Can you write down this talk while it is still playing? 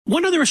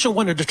One other issue I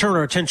wanted to turn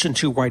our attention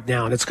to right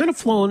now, and it's kind of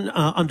flown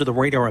under the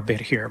radar a bit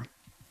here,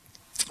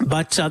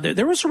 but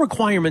there is a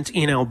requirement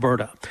in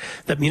Alberta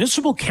that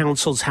municipal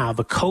councils have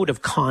a code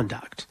of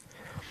conduct.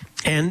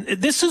 And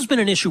this has been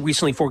an issue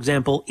recently, for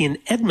example, in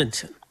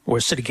Edmonton, where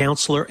a city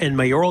councillor and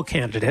mayoral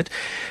candidate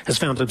has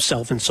found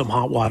himself in some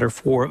hot water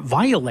for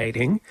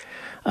violating,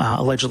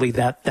 allegedly,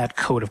 that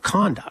code of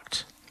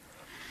conduct.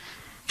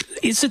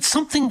 Is it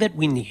something that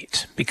we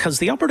need? Because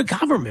the Alberta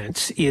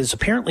government is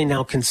apparently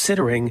now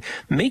considering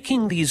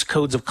making these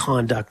codes of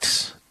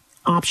conduct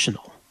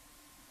optional,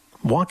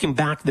 walking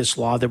back this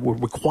law that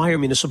would require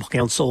municipal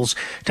councils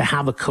to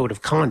have a code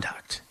of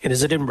conduct. And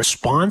is it in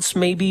response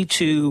maybe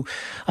to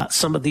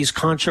some of these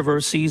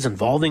controversies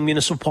involving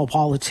municipal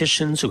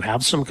politicians who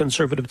have some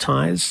conservative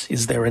ties?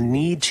 Is there a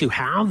need to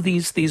have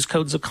these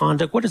codes of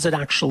conduct? What does it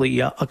actually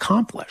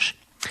accomplish?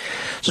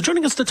 So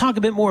joining us to talk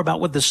a bit more about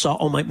what this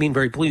all might mean,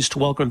 very pleased to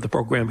welcome to the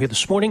program here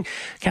this morning,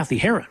 Cathy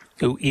Heron,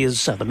 who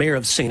is the mayor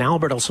of St.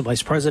 Albert, also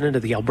vice president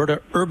of the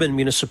Alberta Urban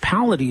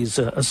Municipalities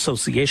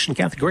Association.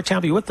 Cathy, great to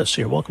have you with us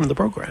here. Welcome to the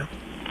program.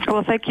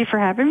 Well, thank you for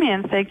having me,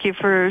 and thank you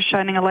for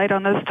shining a light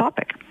on this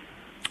topic.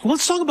 Well,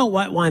 let's talk about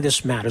why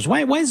this matters.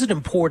 Why is it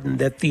important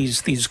that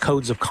these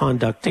codes of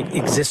conduct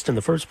exist in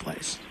the first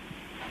place?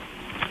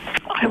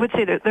 I would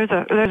say that there's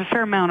a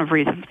fair amount of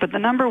reasons, but the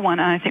number one,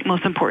 and I think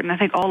most important, I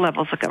think all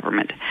levels of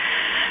government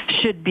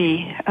should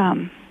be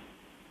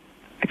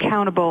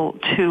accountable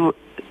to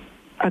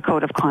a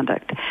code of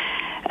conduct.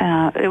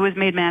 It was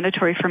made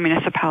mandatory for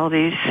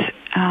municipalities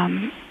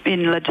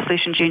in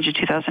legislation change in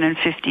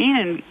 2015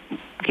 and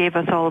gave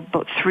us all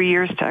about 3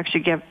 years to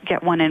actually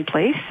get one in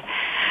place.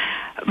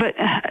 But,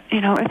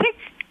 I think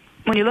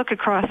when you look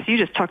across, you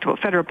just talked about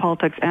federal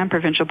politics and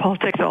provincial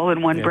politics all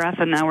in one breath,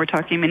 and now we're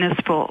talking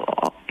municipal.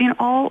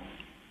 All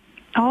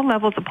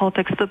levels of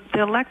politics, the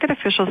elected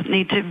officials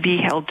need to be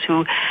held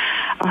to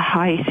a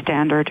high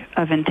standard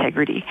of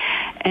integrity.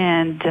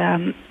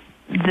 And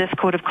this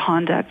code of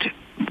conduct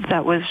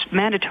that was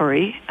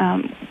mandatory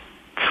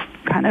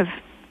kind of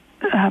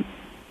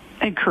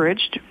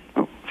encouraged,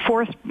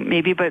 forced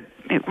maybe, but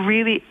it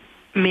really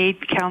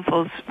made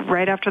councils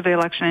right after the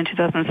election in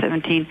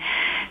 2017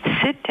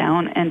 sit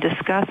down and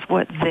discuss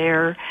what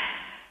their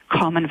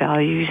common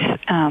values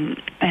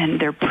and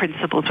their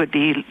principles would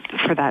be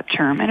for that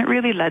term. And it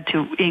really led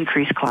to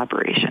increased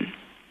collaboration.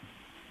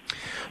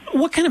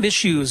 What kind of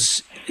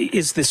issues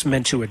is this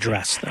meant to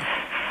address, though?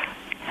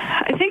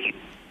 I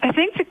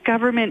think the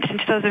government in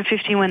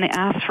 2015, when they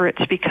asked for it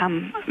to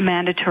become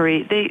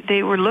mandatory,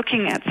 they were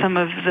looking at some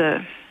of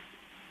the,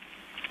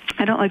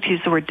 I don't like to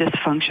use the word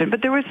dysfunction,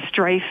 but there was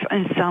strife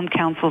in some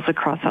councils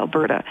across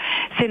Alberta.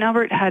 St.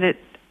 Albert had it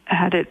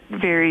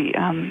very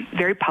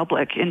very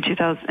public in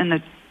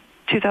the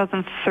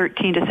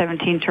 2013 to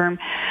 17 term.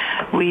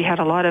 We had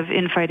a lot of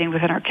infighting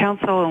within our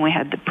council, and we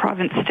had the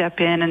province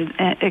step in, and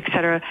et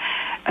cetera.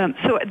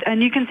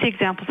 And you can see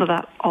examples of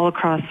that all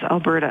across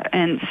Alberta.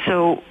 And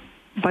so,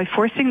 by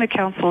forcing the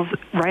councils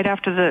right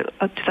after the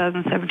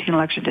 2017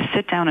 election to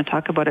sit down and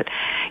talk about it,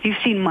 you've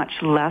seen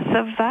much less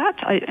of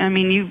that. I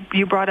mean,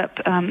 you brought up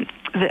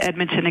the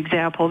Edmonton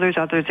example. There's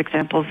other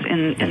examples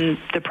in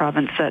the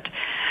province that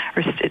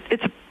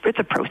it's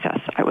a process,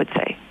 I would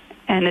say,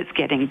 and it's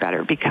getting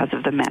better because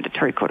of the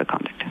mandatory code of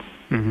conduct.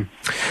 Mm-hmm.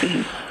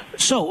 Mm-hmm.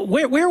 So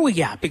where are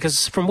we at?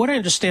 Because from what I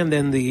understand,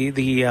 then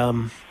the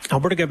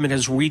Alberta government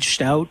has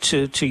reached out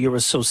to your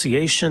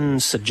association,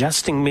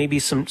 suggesting maybe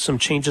some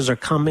changes are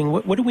coming.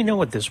 What do we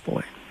know at this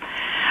point?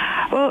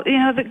 Well,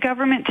 the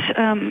government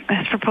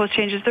has proposed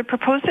changes. They're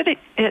proposed it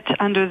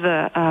under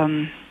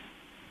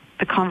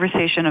the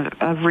conversation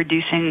of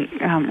reducing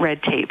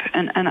red tape,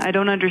 and I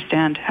don't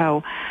understand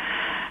how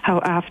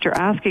after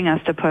asking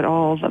us to put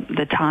all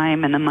the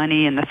time and the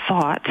money and the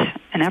thought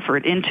and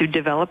effort into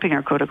developing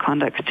our code of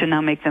conduct to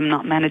now make them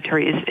not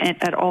mandatory is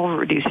at all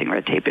reducing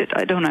red tape.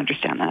 I don't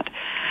understand that.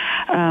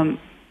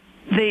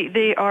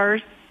 They are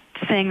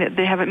saying that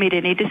they haven't made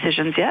any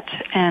decisions yet,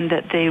 and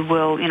that they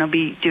will,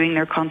 be doing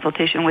their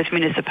consultation with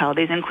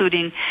municipalities,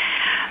 including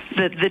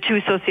the two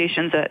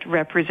associations that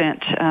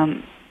represent.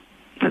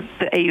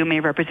 The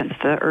AUMA represents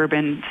the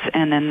urbans,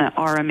 and then the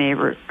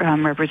RMA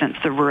represents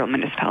the rural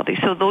municipalities.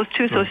 So those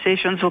two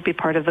associations will be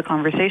part of the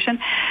conversation,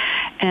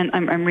 and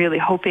I'm really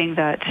hoping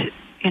that,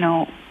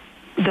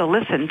 they'll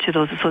listen to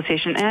those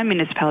associations and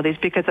municipalities,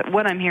 because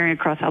what I'm hearing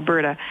across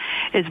Alberta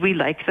is we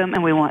like them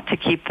and we want to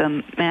keep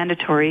them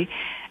mandatory,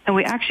 and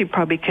we actually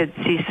probably could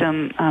see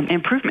some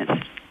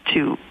improvements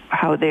to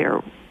how they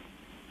are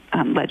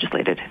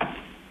legislated.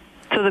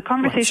 So the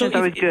conversation is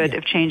always good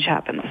if change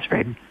happens,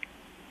 right? Mm-hmm.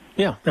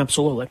 Yeah,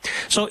 absolutely.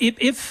 So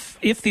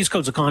if these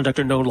codes of conduct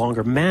are no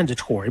longer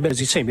mandatory, but as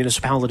you say,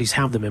 municipalities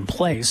have them in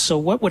place, so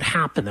what would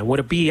happen then? Would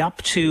it be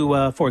up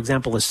to, for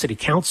example, a city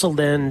council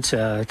then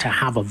to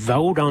have a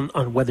vote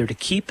on whether to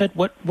keep it?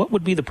 What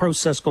would be the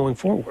process going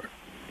forward?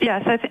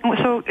 Yes, I think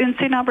so. In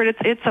St. Albert,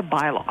 it's a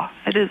bylaw.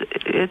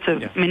 It's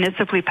a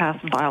municipally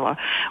passed bylaw.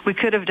 We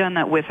could have done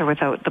that with or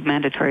without the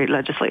mandatory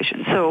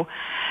legislation. So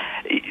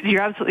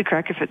you're absolutely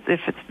correct. If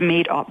it's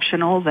made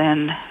optional,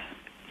 then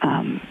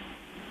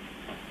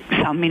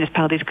some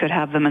municipalities could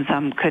have them and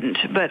some couldn't.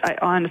 But I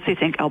honestly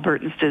think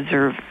Albertans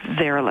deserve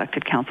their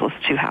elected councils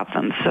to have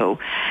them. So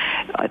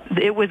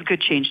it was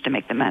good change to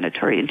make them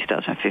mandatory in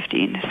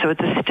 2015. So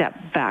it's a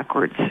step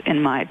backwards,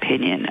 in my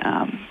opinion,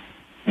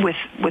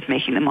 with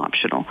making them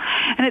optional.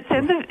 And it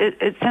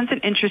sends an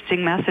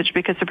interesting message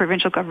because the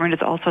provincial government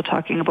is also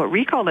talking about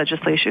recall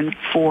legislation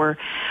for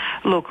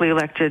locally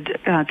elected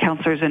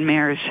councillors and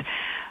mayors.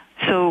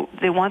 So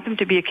they want them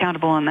to be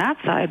accountable on that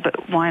side,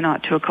 but why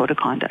not to a code of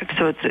conduct?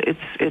 So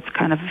it's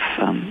kind of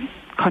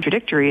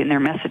contradictory in their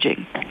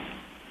messaging.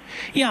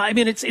 Yeah, I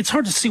mean, it's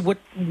hard to see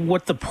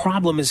what the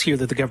problem is here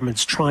that the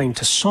government's trying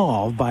to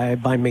solve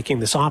by making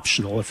this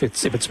optional. If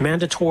it's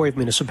mandatory, if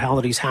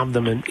municipalities have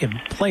them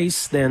in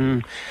place,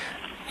 then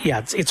yeah,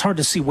 it's hard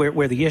to see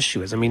where the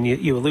issue is. I mean,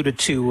 you alluded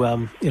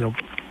to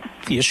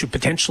the issue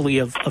potentially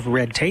of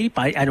red tape.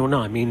 I don't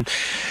know. I mean,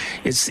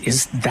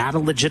 is that a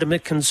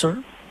legitimate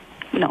concern?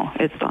 No,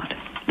 it's not.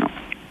 No.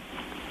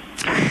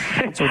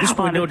 So at this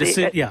point, no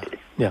decision.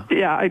 Yeah.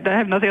 Yeah, I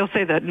have nothing else to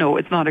say that. No,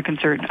 it's not a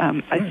concern.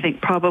 I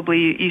think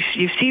probably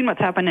you've seen what's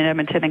happened in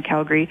Edmonton and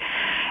Calgary,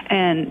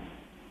 and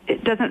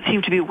it doesn't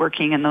seem to be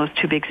working in those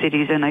two big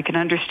cities. And I can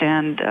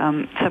understand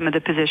some of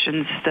the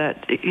positions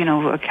that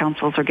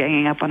councils are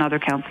ganging up on other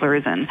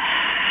councillors,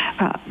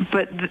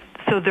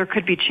 so there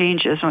could be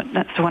changes.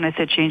 So when I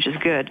said change is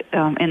good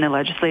in the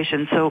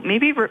legislation, so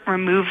maybe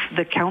remove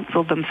the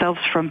council themselves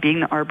from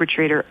being the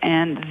arbitrator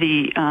and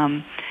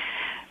the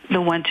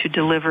one to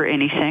deliver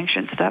any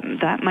sanctions.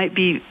 That might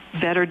be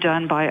better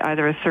done by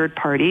either a third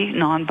party,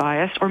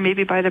 non-biased, or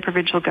maybe by the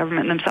provincial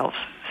government themselves.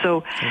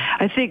 So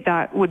I think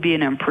that would be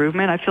an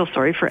improvement. I feel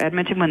sorry for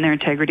Edmonton when their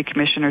integrity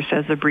commissioner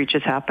says the breach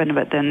has happened,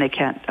 but then they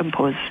can't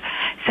impose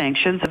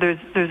sanctions. So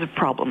there's a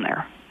problem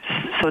there.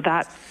 So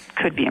that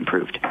could be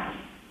improved.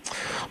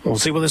 We'll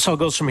see where this all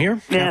goes from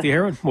here. Yeah. Kathy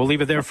Heron, we'll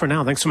leave it there for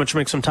now. Thanks so much for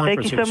making some time for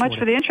us. Thank you so much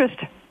for the interest.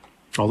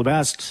 All the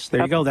best.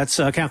 There you go. That's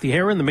Kathy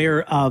Heron, the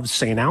mayor of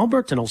St.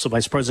 Albert and also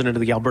vice president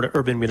of the Alberta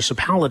Urban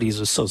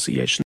Municipalities Association.